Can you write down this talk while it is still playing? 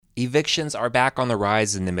Evictions are back on the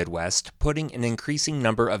rise in the Midwest, putting an increasing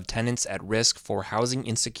number of tenants at risk for housing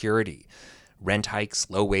insecurity. Rent hikes,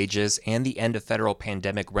 low wages, and the end of federal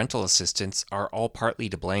pandemic rental assistance are all partly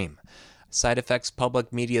to blame. Side Effects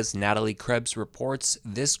Public Media's Natalie Krebs reports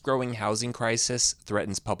this growing housing crisis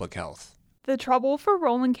threatens public health. The trouble for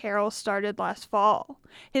Roland Carroll started last fall.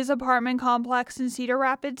 His apartment complex in Cedar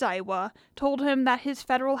Rapids, Iowa, told him that his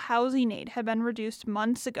federal housing aid had been reduced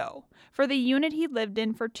months ago for the unit he lived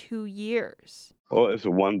in for 2 years. Oh, it's a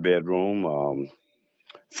one-bedroom.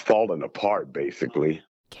 It's falling apart, basically.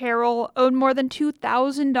 Carroll owed more than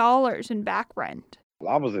 $2,000 in back rent.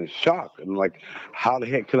 I was in shock. I'm like, how the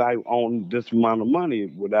heck could I own this amount of money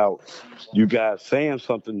without you guys saying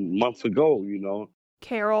something months ago,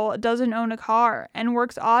 Carroll doesn't own a car and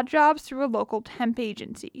works odd jobs through a local temp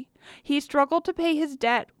agency. He struggled to pay his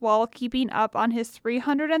debt while keeping up on his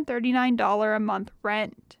 $339 a month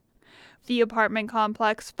rent. The apartment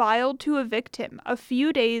complex filed to evict him a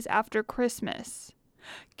few days after Christmas.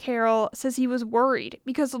 Carroll says he was worried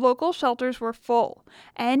because local shelters were full,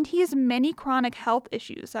 and he has many chronic health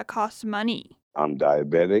issues that cost money. I'm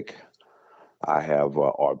diabetic. I have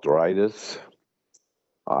arthritis.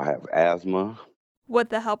 I have asthma. With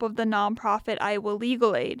the help of the nonprofit Iowa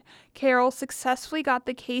Legal Aid, Carroll successfully got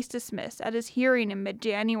the case dismissed at his hearing in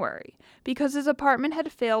mid-January because his apartment had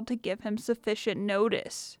failed to give him sufficient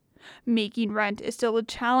notice. Making rent is still a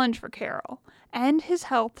challenge for Carroll, and his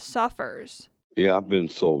health suffers. Yeah, I've been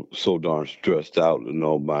so darn stressed out.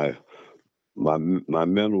 My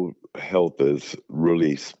mental health is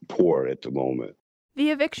really poor at the moment.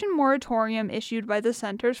 The eviction moratorium issued by the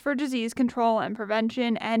Centers for Disease Control and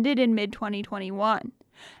Prevention ended in mid-2021,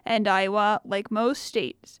 and Iowa, like most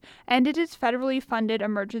states, ended its federally funded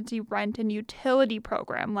emergency rent and utility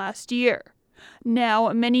program last year.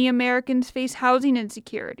 Now, many Americans face housing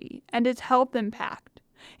insecurity and its health impact.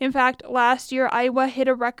 In fact, last year, Iowa hit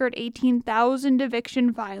a record 18,000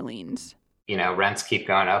 eviction filings. Rents keep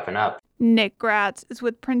going up and up. Nick Gratz is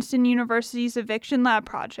with Princeton University's Eviction Lab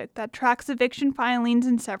project that tracks eviction filings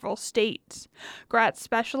in several states. Gratz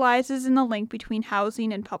specializes in the link between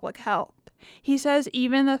housing and public health. He says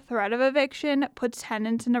even the threat of eviction puts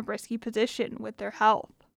tenants in a risky position with their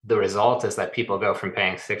health. The result is that people go from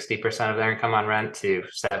paying 60% of their income on rent to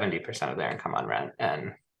 70% of their income on rent,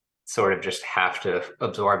 and sort of just have to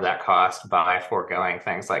absorb that cost by foregoing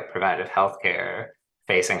things like preventative health care,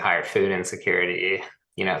 facing higher food insecurity,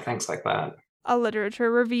 things like that. A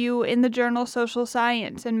literature review in the journal Social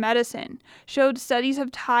Science and Medicine showed studies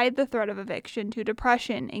have tied the threat of eviction to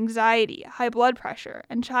depression, anxiety, high blood pressure,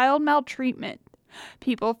 and child maltreatment.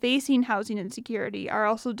 People facing housing insecurity are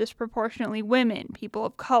also disproportionately women, people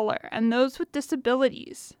of color, and those with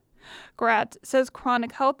disabilities. Gratz says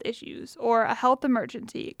chronic health issues or a health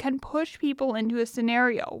emergency can push people into a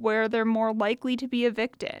scenario where they're more likely to be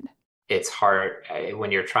evicted. It's hard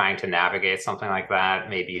when you're trying to navigate something like that.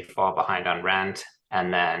 Maybe you fall behind on rent,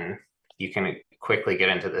 and then you can quickly get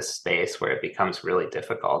into this space where it becomes really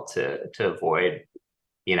difficult to avoid,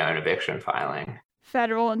 an eviction filing.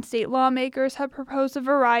 Federal and state lawmakers have proposed a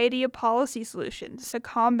variety of policy solutions to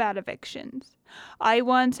combat evictions.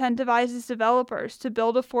 Iowa incentivizes developers to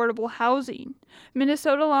build affordable housing.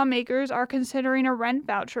 Minnesota lawmakers are considering a rent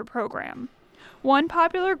voucher program. One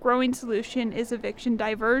popular growing solution is eviction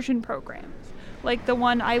diversion programs, like the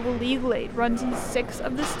one Iowa Legal Aid runs in 6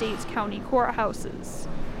 of the state's county courthouses.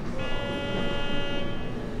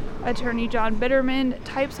 Attorney John Bitterman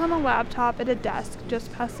types on a laptop at a desk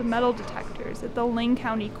just past the metal detectors at the Lane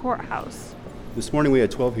County Courthouse. This morning we had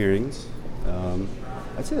 12 hearings.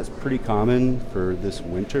 I'd say that's pretty common for this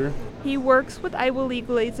winter. He works with Iowa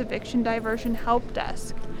Legal Aid's Eviction Diversion Help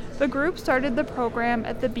Desk. The group started the program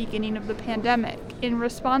at the beginning of the pandemic in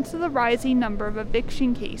response to the rising number of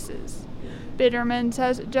eviction cases. Bitterman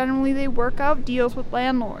says generally they work out deals with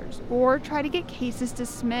landlords or try to get cases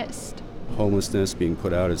dismissed. Homelessness being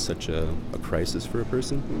put out is such a crisis for a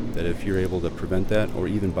person that if you're able to prevent that or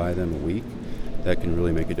even buy them a week, that can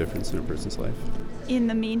really make a difference in a person's life. In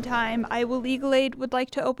the meantime, Iowa Legal Aid would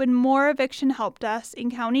like to open more eviction help desks in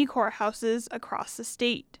county courthouses across the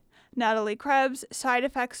state. Natalie Krebs, Side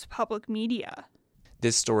Effects Public Media.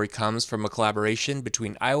 This story comes from a collaboration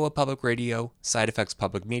between Iowa Public Radio, Side Effects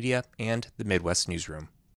Public Media, and the Midwest Newsroom.